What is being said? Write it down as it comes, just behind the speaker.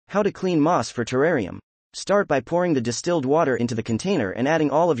How to clean moss for terrarium. Start by pouring the distilled water into the container and adding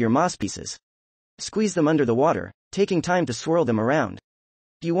all of your moss pieces. Squeeze them under the water, taking time to swirl them around.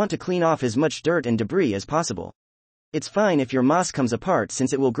 You want to clean off as much dirt and debris as possible. It's fine if your moss comes apart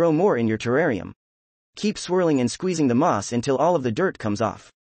since it will grow more in your terrarium. Keep swirling and squeezing the moss until all of the dirt comes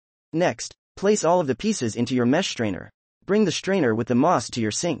off. Next, place all of the pieces into your mesh strainer. Bring the strainer with the moss to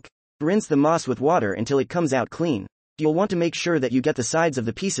your sink. Rinse the moss with water until it comes out clean. You'll want to make sure that you get the sides of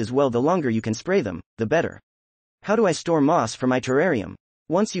the pieces well. The longer you can spray them, the better. How do I store moss for my terrarium?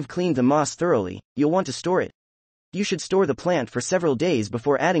 Once you've cleaned the moss thoroughly, you'll want to store it. You should store the plant for several days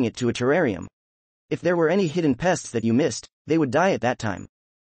before adding it to a terrarium. If there were any hidden pests that you missed, they would die at that time.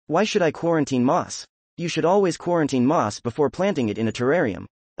 Why should I quarantine moss? You should always quarantine moss before planting it in a terrarium.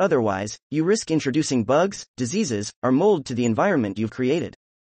 Otherwise, you risk introducing bugs, diseases, or mold to the environment you've created.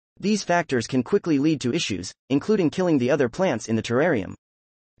 These factors can quickly lead to issues, including killing the other plants in the terrarium.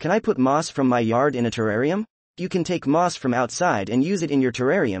 Can I put moss from my yard in a terrarium? You can take moss from outside and use it in your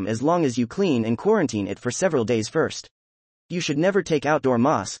terrarium as long as you clean and quarantine it for several days first. You should never take outdoor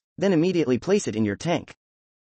moss, then immediately place it in your tank.